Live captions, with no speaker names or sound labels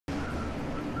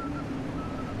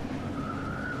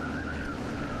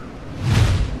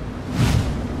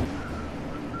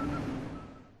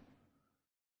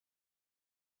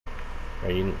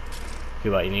you?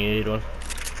 You need one?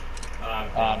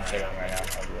 I'm taking right now.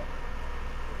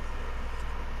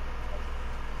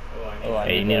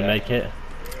 Hey, you need a med kit?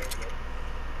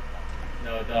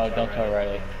 No, don't tell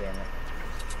Riley.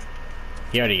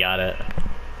 He already got it.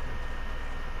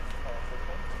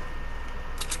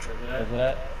 Is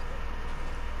that?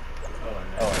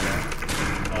 Oh,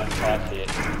 I see it.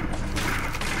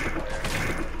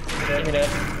 Give me that.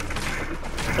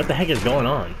 What the heck is going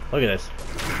on? Look at this.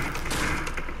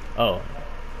 Oh.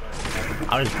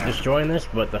 I was destroying this,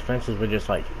 but the fences would just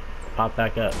like pop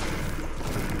back up.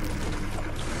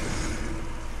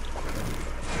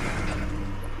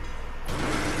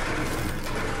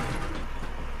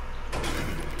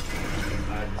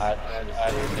 I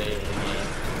stay in the game.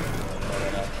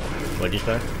 What'd you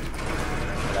say? I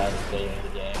stay in the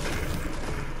game.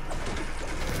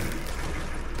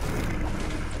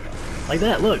 Like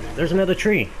that, look, there's another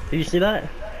tree. Did you see that?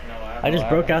 I just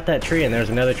broke out that tree and there's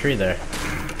another tree there.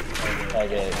 Like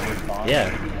a respawn?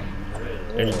 Yeah.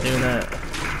 They're just doing that.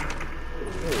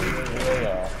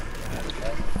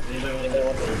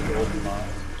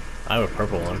 I have a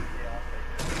purple one.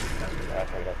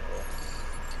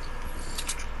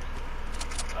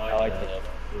 I like the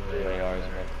blue ARs,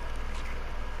 man.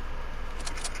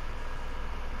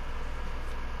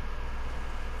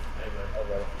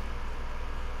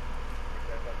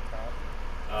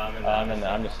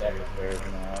 I'm just upstairs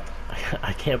now.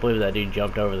 I can't believe that dude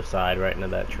jumped over the side right into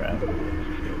that trap.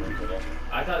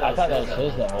 I thought that was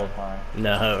his the whole time.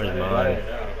 No, it was mine.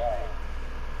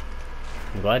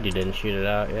 I'm glad you didn't shoot it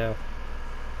out, yeah.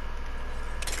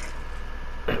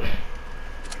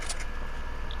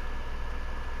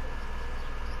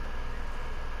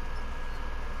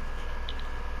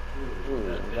 Ooh,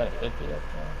 is that a 50 up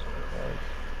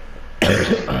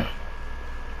there?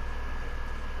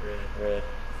 Red.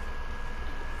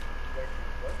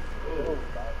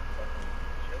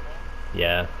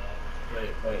 Yeah.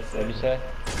 Wait, what'd you say?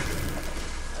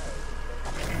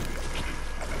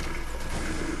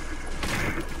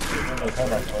 Oh, talking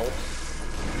about Colts?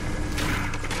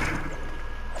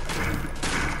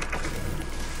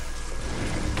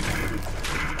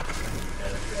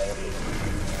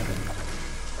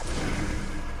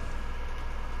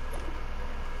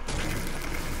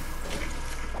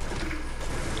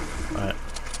 Alright.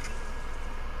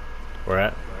 Where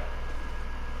at?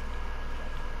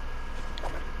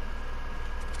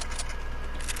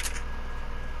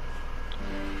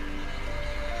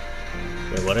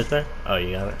 Wait, what is there? Oh,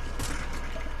 you got it.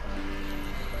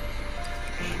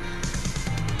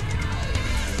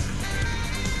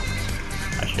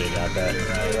 I should have got that.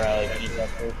 Riley, keep up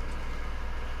here.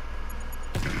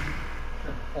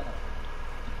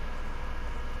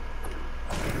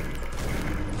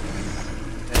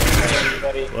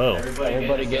 Whoa.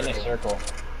 Everybody get in a circle.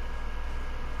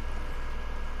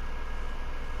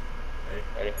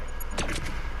 Ready?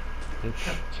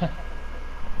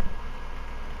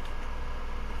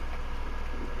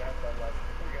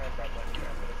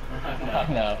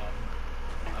 No.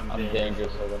 I'm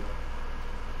dangerous with them.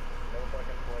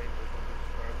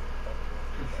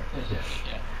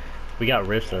 We got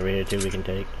rifts over here too we can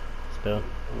take. Still.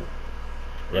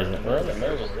 We're in the middle of the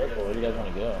circle. Where do you guys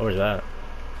want to go? Where's that?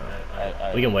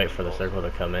 We can wait for the circle to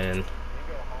come in.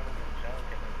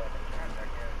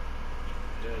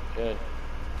 Good.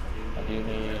 I do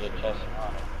need a chest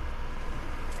on it.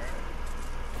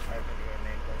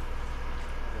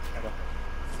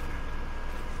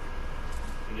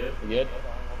 You good?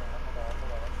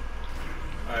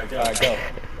 Alright, go.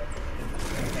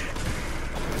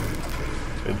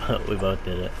 We both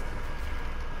did it.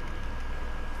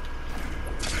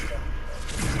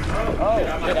 Oh,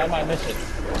 shit, I might miss it.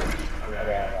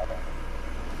 Okay.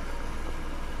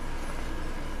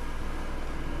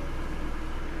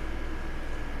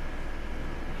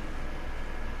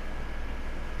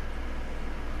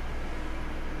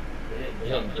 You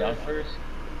didn't jump first?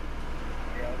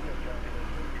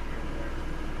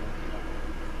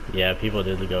 Yeah, people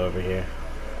did go over here.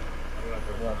 We went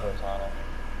for a tunnel.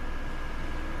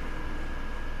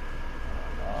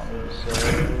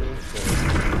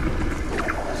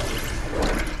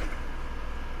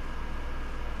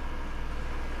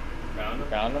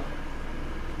 Found him?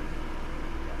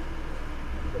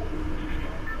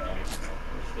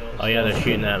 Oh yeah, they're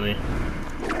shooting at me.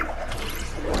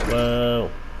 Whoa.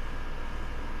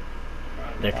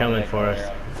 They're coming for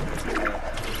us.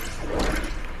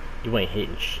 You ain't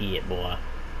hitting shit, boy.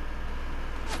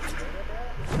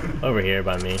 Over here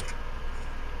by me.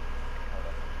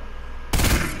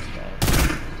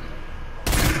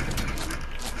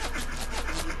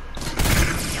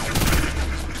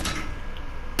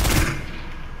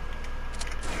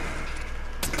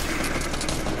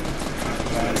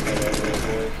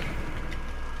 boys.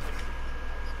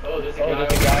 Oh, there's a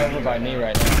guy over by me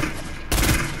right now.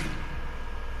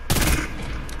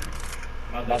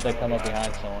 I'm about to come up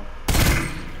behind someone.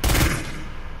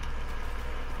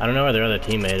 I don't know where their other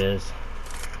teammate is.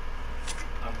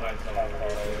 I'm fighting someone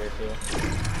over here too.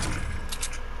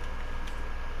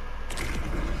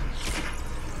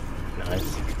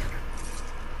 Nice.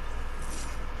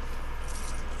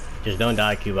 Just don't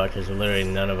die, Cuba, because literally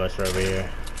none of us are over here.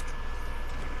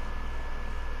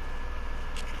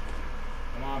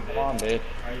 Come on, bitch.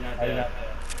 Are you not dead?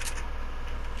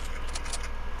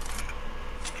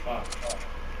 Fuck.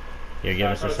 Here,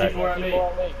 give us a sec. I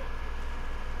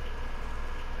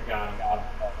got him.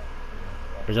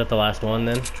 Was that the last one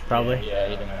then? Probably? Yeah,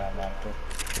 he didn't have that.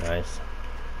 Nice.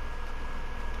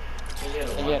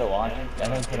 He had a launch. I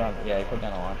think he put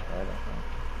down a launch pad.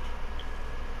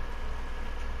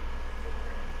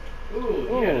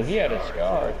 Ooh, he had a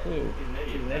scar too.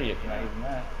 He's an idiot for not using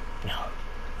that.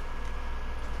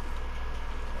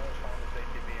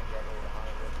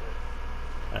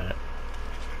 Alright.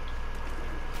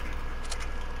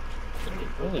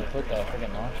 Really put that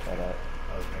freaking launch pad up.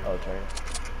 Oh, it's right.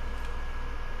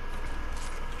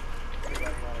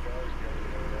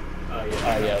 Oh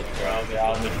Yeah, let's go. Yeah,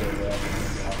 I'll meet you there.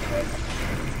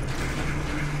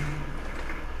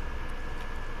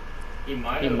 He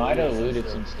might have looted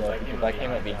some stuff because I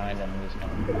came up behind him and he's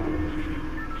gone.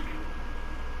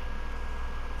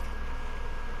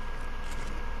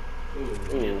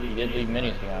 Ooh, he did leave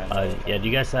minis behind. Yeah, do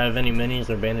you guys have any minis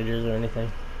or bandages or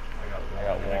anything? I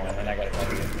got one, and I got a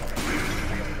couple.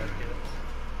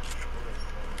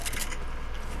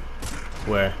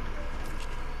 Where?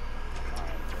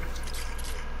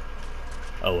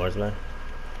 Oh, where's that?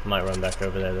 Might run back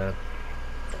over there then.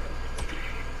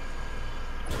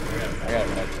 I got a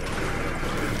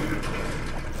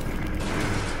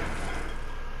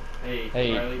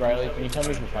Hey, Riley, can you tell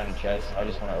me if you find a chest? I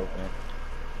just want to open it.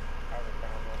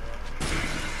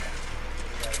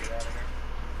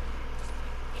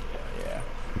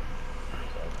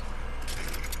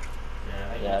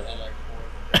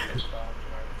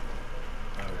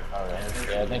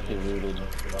 Yeah, I think he looted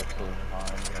most of the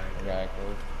time. The guy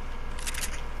killed.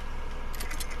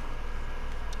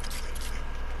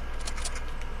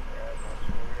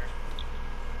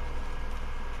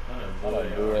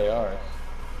 Blue ARs.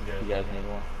 You guys need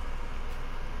one.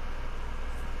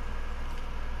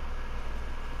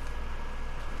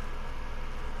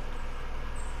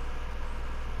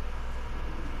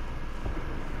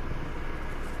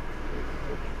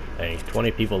 Hey,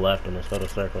 20 people left in this little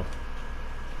circle.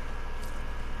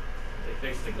 They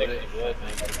fixed the glitch, I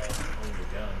think, on your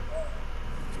gun.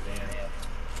 Damn.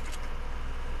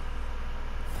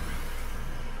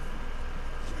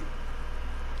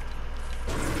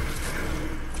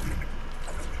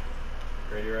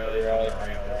 Ready, Riley?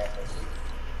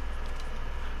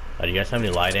 Do you guys have any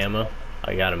light ammo?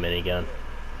 I got a minigun.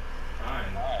 Fine.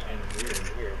 And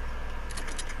weird.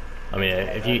 I mean,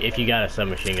 if you got a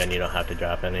submachine gun, you don't have to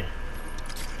drop any. It's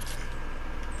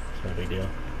no big deal.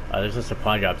 There's a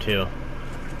supply drop too,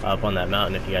 up on that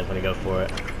mountain if you guys want to go for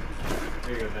it.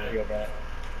 Here you go, Ben.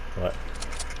 What?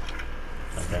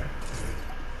 Okay.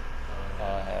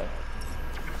 I have.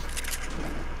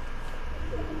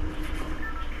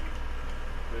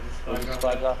 Where's the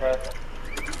supply drop at?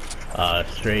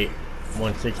 Straight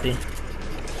 160.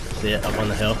 See it up on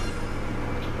the hill.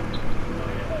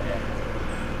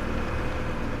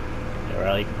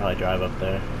 You can probably drive up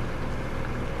there.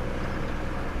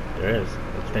 There is.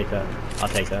 Let's take that. I'll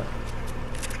take that.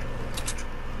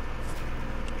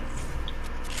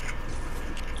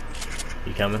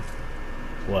 You coming?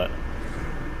 What?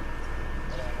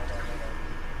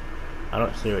 I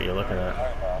don't see what you're looking at.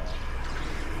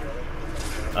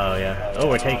 Oh yeah. Oh,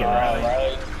 we're taking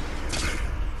Riley.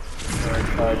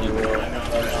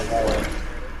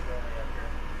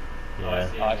 Yeah.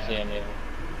 I see him.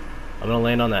 I'm gonna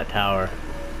land on that tower.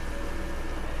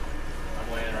 I'm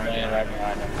Laying right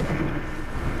behind him.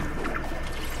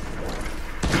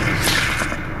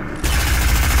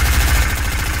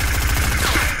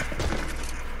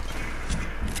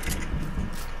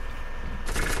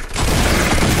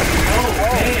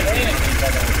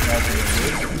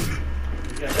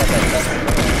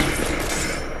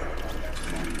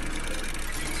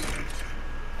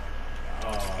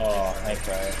 Oh, thanks,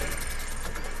 Riley.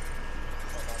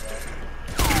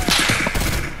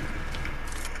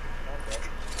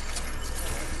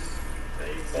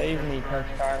 Save me, Punch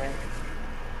Carmen.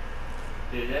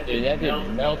 Dude, that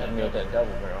dude melted me with that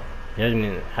double barrel. He doesn't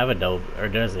even have a double, or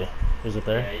does he? Is it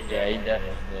there? Yeah, he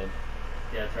definitely did.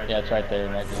 Yeah, it's right there,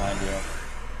 right behind you.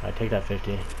 I take that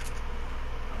 50.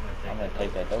 I'm gonna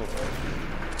take that dope.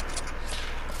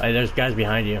 Hey, there's guys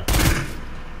behind you.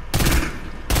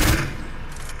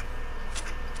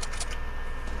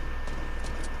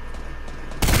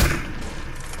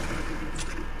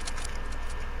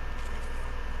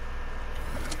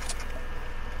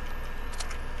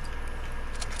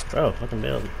 Bro, fucking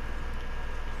build.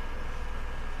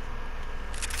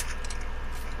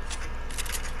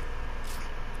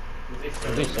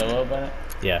 Was he solo, Bennett?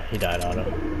 Yeah, he died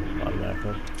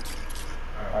automatically.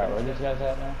 Alright, where are these guys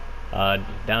at now?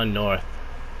 Down north.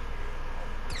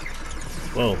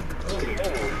 Whoa.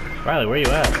 Riley, where you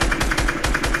at?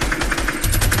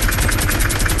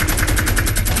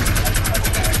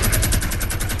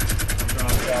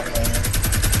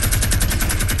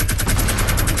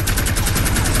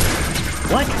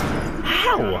 What?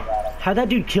 How? How'd that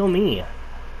dude kill me?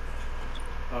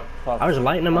 I was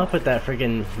lighting him up with that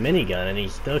freaking minigun and he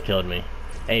still killed me.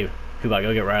 Hey, Kuba,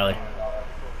 go get Riley.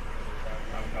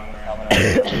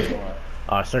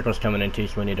 Circle's coming in too,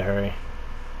 so we need to hurry.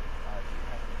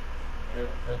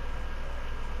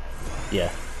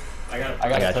 Yeah. I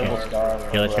got you. Star.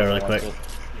 Here, let's go really quick. You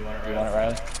want it,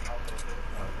 Riley?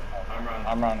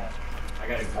 I'm running. I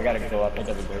gotta go up and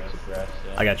double break suppress.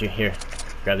 Yeah. I got you. Here.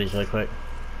 Grab these really quick.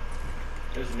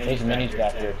 There's minis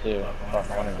back here too. I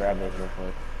want to grab those real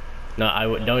quick.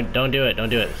 No, don't do it. Don't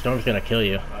do it. Storm's gonna kill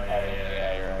you. Oh,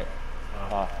 yeah, you're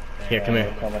right. Here, come here.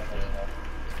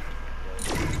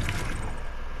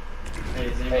 Hey,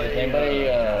 has anybody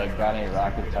got any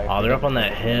rocket type? Oh, they're up on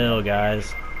that hill,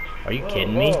 guys. Are you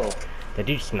kidding me? That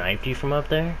dude sniped you from up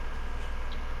there?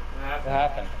 What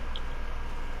happened?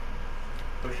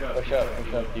 Push up,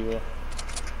 you will.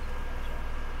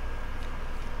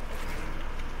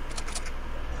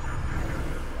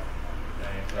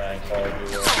 Thanks, you will.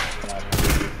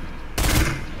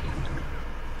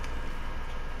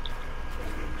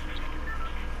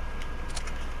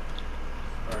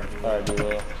 Alright, you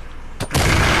will.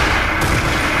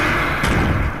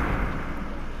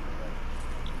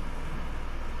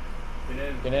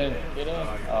 Get in.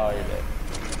 Oh, you're dead.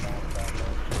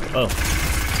 Oh.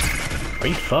 Are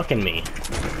you fucking me?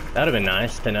 That would've been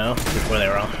nice to know before they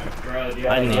were on. I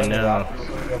didn't even know.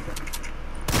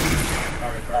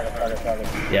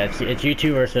 Yeah, it's you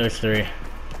two versus those three.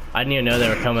 I didn't even know they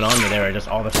were coming on me. They were just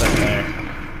all of a sudden there.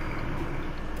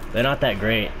 They're not that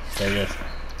great. They're just...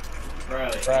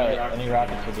 Riley, any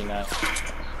rockets would be nice.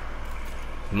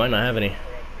 You might not have any.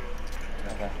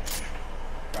 Okay.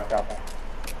 Drop it.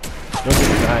 Don't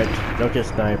get sniped. Don't get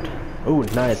sniped. Ooh,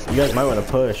 nice. You guys might want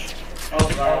to push. Oh,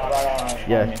 right.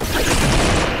 Yeah.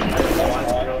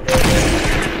 Okay.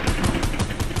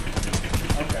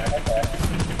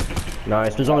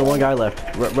 Nice. There's only one guy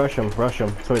left. Rush him, so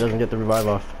he doesn't get the revive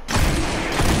off.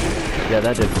 Yeah,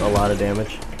 that did a lot of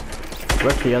damage.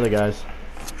 Rush the other guys.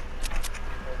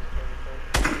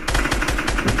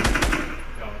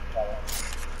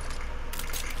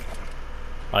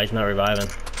 Oh, he's not reviving.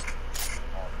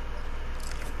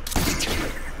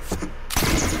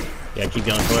 Yeah, keep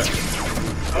going for it.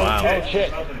 Wow. Oh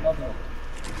shit.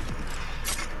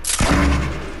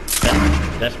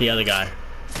 That's the other guy.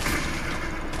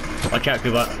 Watch out,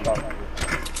 Kuba.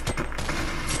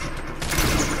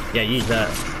 Yeah, use that.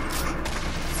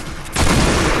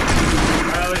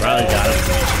 Riley got him.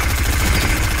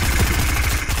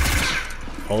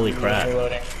 Holy crap.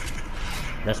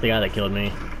 That's the guy that killed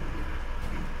me.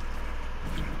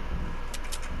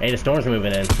 Hey, the storm's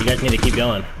moving in. You guys need to keep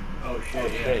going. Oh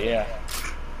shit, yeah.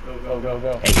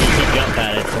 Go. Hey, keep jump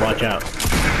padded, so watch out.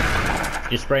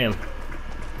 Just spray him.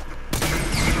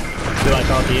 Do I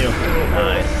call to you?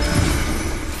 Nice.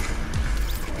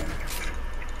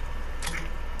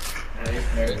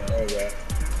 There we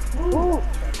go.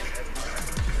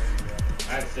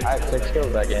 I had 6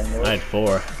 kills that game. I had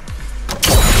 4.